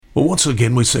Well, once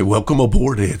again, we say welcome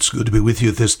aboard. It's good to be with you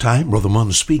at this time. Brother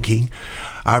Munn speaking.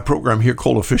 Our program here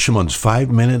called A Fisherman's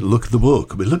 5-Minute Look at the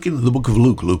Book. We're looking at the book of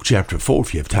Luke, Luke chapter 4,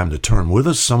 if you have time to turn with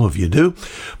us. Some of you do.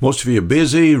 Most of you are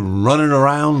busy running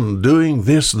around doing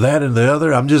this, that, and the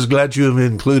other. I'm just glad you have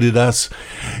included us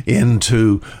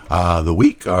into the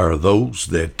week, or those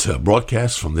that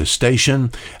broadcast from this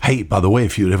station. Hey, by the way,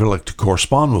 if you'd ever like to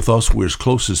correspond with us, we're as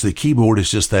close as the keyboard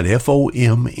is just that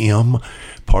FOMM,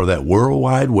 part of that World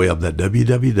Wide Web, that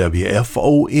www.fomm.org.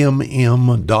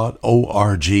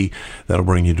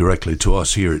 That'll bring you directly to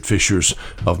us here at Fishers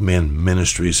of Men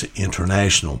Ministries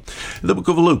International. In the book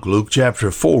of Luke, Luke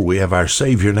chapter 4, we have our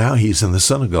Savior now. He's in the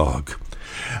synagogue.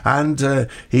 And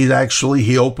he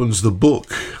opens the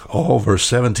book, verse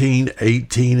 17,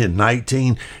 18, and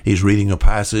 19. He's reading a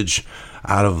passage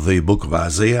out of the book of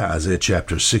Isaiah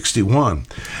chapter 61.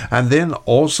 And then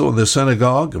also in the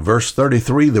synagogue, verse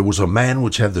 33, there was a man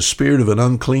which had the spirit of an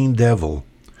unclean devil,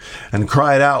 and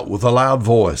cried out with a loud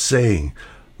voice, saying,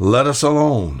 Let us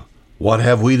alone. What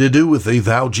have we to do with thee,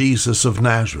 thou Jesus of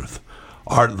Nazareth?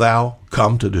 Art thou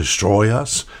come to destroy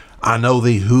us? I know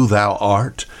thee who thou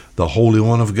art, the Holy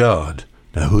One of God.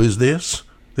 Now who is this?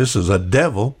 This is a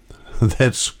devil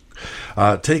that's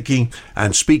taking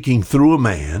and speaking through a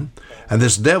man. And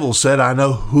this devil said, I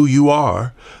know who you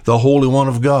are, the Holy One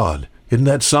of God. Isn't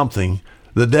that something?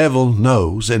 The devil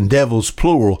knows, and devils,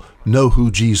 plural, know who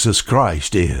Jesus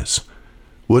Christ is.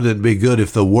 Wouldn't it be good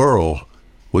if the world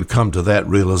would come to that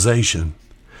realization?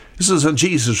 It says, and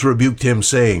Jesus rebuked him,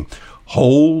 saying,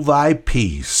 Hold thy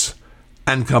peace,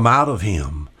 and come out of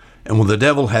him. And when the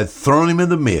devil had thrown him in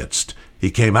the midst,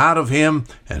 he came out of him,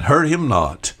 and hurt him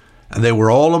not. And they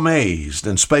were all amazed,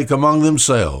 and spake among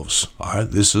themselves. All right,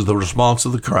 this is the response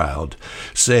of the crowd,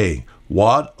 saying,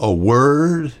 What a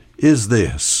word is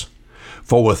this!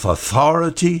 For with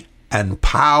authority and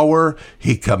power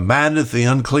he commandeth the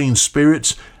unclean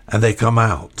spirits, and they come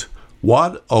out.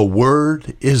 What a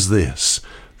word is this!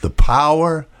 The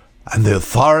power and the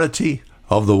authority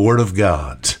of the Word of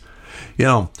God. You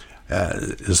know,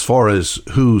 as far as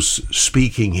who's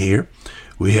speaking here,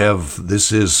 we have,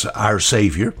 this is our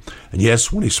Savior. And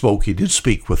yes, when he spoke, he did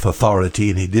speak with authority,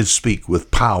 and he did speak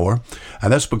with power.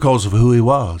 And that's because of who he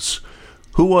was.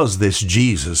 Who was this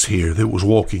Jesus here that was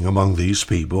walking among these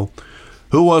people?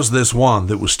 Who was this one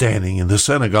that was standing in the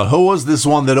synagogue? Who was this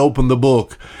one that opened the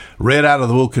book, read out of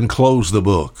the book, and closed the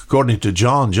book? According to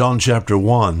John chapter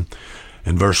 1,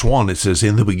 in verse 1, it says,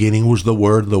 In the beginning was the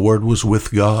Word was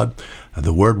with God, and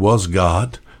the Word was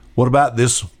God. What about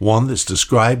this one that's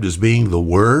described as being the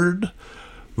Word?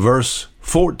 Verse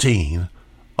 14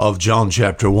 of John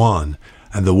chapter 1,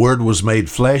 And the Word was made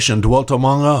flesh and dwelt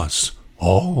among us.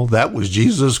 Oh, that was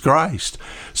Jesus Christ.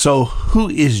 So who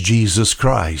is Jesus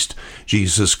Christ?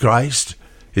 Jesus Christ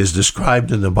is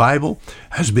described in the Bible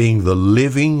as being the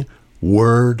living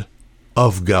Word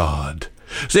of God.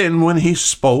 Then when he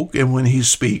spoke and when he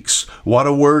speaks, what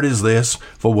a word is this?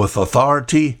 For with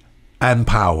authority and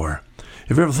power.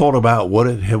 Have you ever thought about what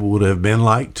it would have been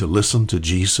like to listen to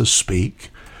Jesus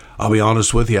speak? I'll be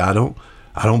honest with you, I don't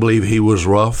believe he was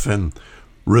rough and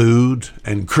rude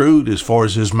and crude as far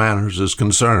as his manners is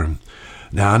concerned.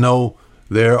 Now, I know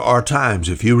there are times,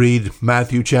 if you read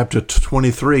Matthew chapter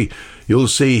 23, you'll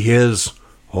see his,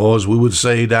 as we would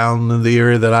say down in the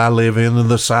area that I live in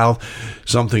the South,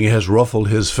 something has ruffled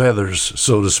his feathers,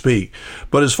 so to speak.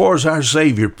 But as far as our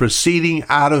Savior, proceeding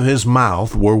out of his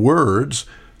mouth were words.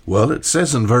 Well, it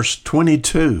says in verse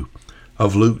 22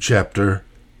 of Luke chapter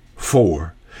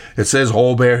 4, it says,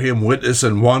 All bare him witness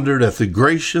and wondered at the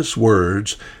gracious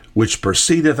words which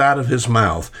proceedeth out of his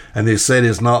mouth. And they said,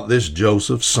 Is not this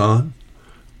Joseph's son?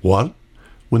 What?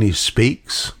 When he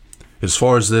speaks, as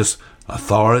far as this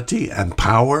authority and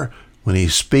power, when he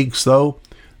speaks, though,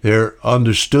 they're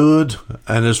understood.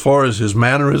 And as far as his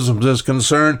mannerisms is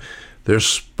concerned, they're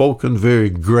spoken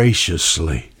very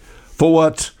graciously. For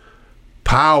what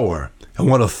power and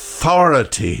what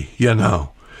authority,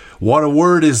 What a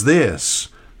word is this,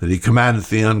 that he commandeth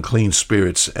the unclean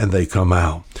spirits, and they come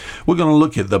out. We're going to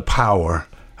look at the power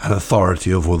and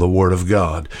authority of the Word of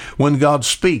God. When God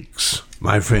speaks,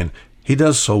 my friend, he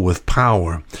does so with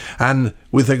power. And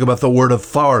we think about the word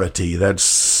authority.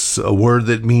 That's a word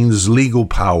that means legal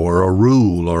power or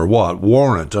rule or what?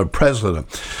 Warrant or precedent.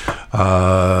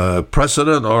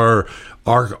 Precedent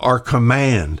or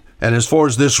command. And as far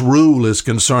as this rule is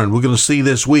concerned, we're going to see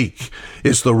this week,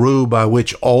 it's the rule by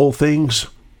which all things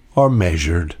are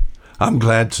measured. I'm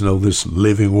glad to know this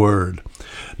living word.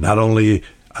 Not only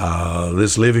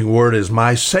this living word is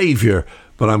my Savior,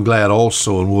 but I'm glad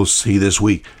also, and we'll see this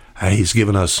week, he's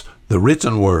given us the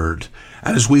written word.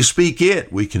 And as we speak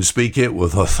it, we can speak it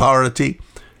with authority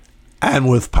and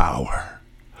with power.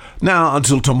 Now,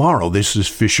 until tomorrow, this is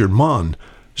Fisher Munn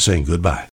saying goodbye.